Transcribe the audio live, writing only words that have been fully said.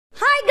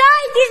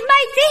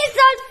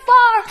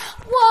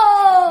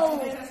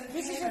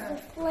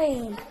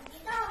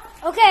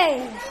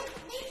Okay.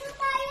 Dito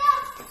tayo.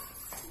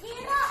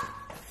 Dito.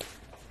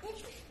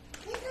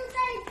 Dito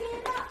tayo,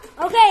 dito.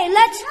 Okay,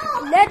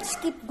 let's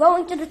keep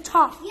going to the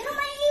top. Dito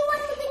may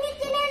iwan mo din yung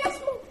tinelas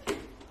mo.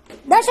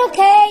 That's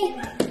okay.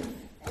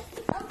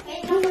 Okay,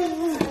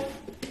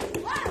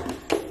 wow.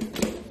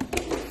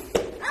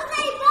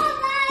 Okay,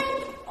 bye-bye.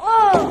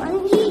 Oh,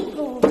 an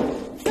eagle.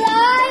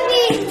 Fly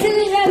me to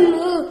the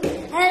moon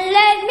and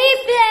let me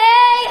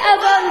play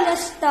among the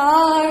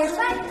stars.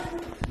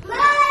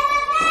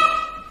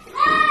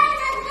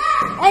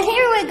 And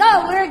here we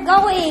go. We're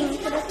going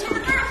to the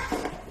top.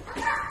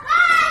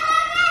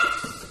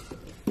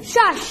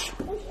 Shush.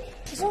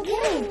 It's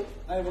okay.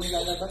 Ay, huwag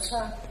lalabas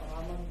ha.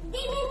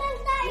 Dinilan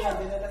tayo.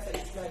 Dinala sa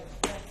slide.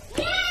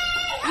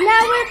 Now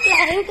we're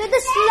playing to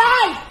the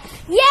slide.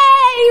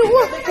 Yay!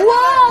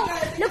 Whoa!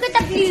 Look at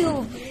the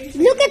view.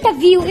 Look at the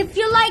view. If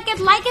you like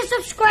it, like and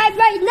subscribe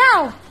right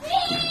now.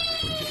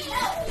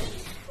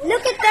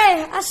 Look at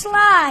there, a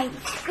slide.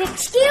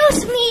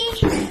 Excuse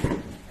me.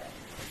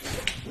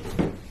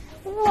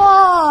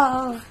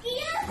 Whoa.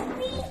 Excuse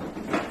me.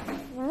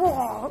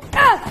 Whoa.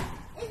 Ah!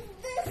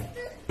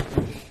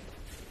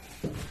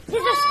 This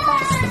is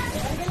fast.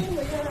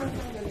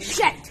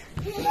 Shit.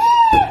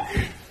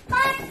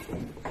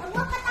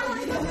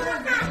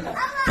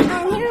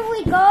 And here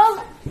we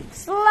go.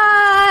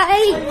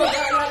 Slide.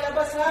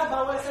 Lalabas ha.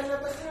 Bawal sa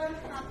labas ha.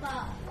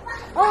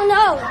 Oh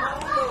no.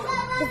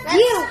 The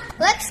view.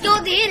 Let's go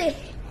get it.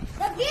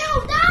 The view,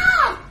 no!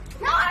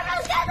 No, I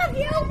don't get the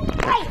view.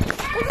 Right.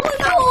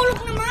 Nahulog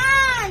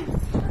naman.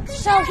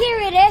 So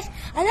here it is.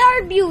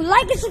 Another view.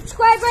 Like and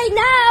subscribe right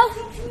now.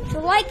 If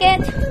you like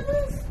it.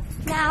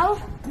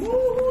 Now.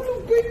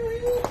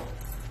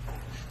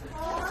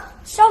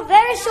 So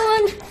very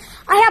soon,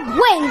 I have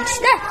wings.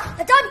 There,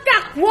 the dump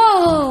truck.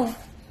 Whoa.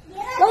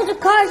 Those are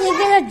cars. They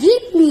get a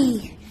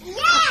jeepney. A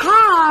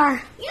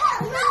car.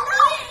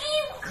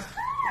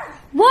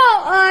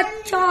 Whoa, a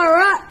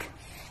truck.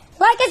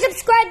 Like and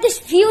subscribe. This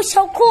view is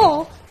so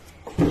cool.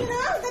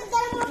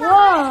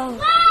 Whoa.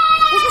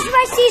 This is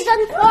my season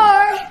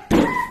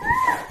 4.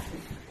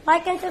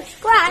 Like and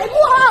subscribe.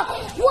 Whoa.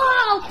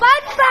 Whoa. Pat.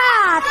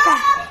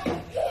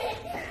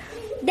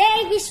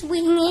 Dave is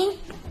swinging.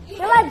 He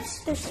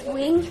loves to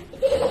swing.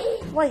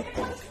 Wait.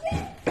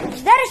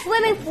 Is that a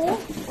swimming pool?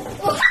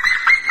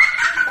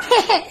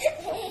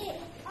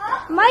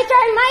 My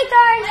turn.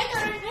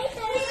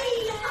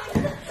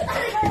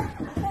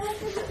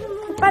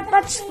 But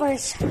what's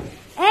first?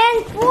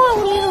 And pool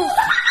you.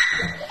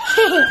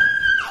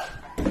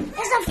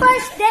 It's the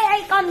first day I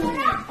come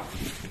here.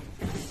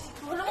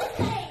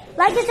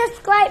 Like and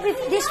subscribe if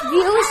this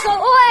view is so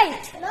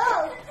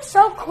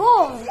so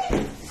cool.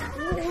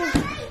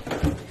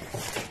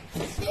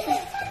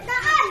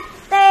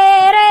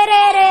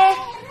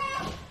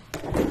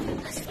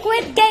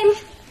 Squid game.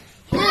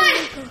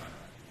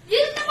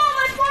 You know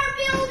my floor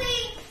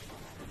building.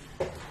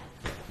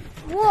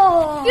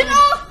 Whoa. You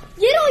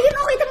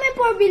know, kita may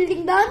floor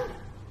building doon?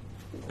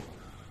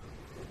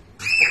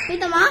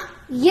 Kita mo?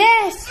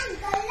 Yes.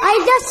 I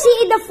just see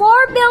the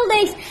 4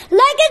 buildings.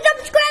 Like and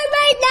subscribe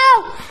right now.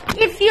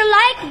 If you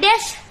like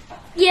this,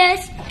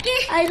 yes,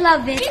 I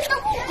love it.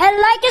 And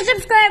like and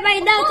subscribe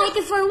right now. Thank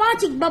you for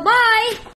watching. Bye-bye.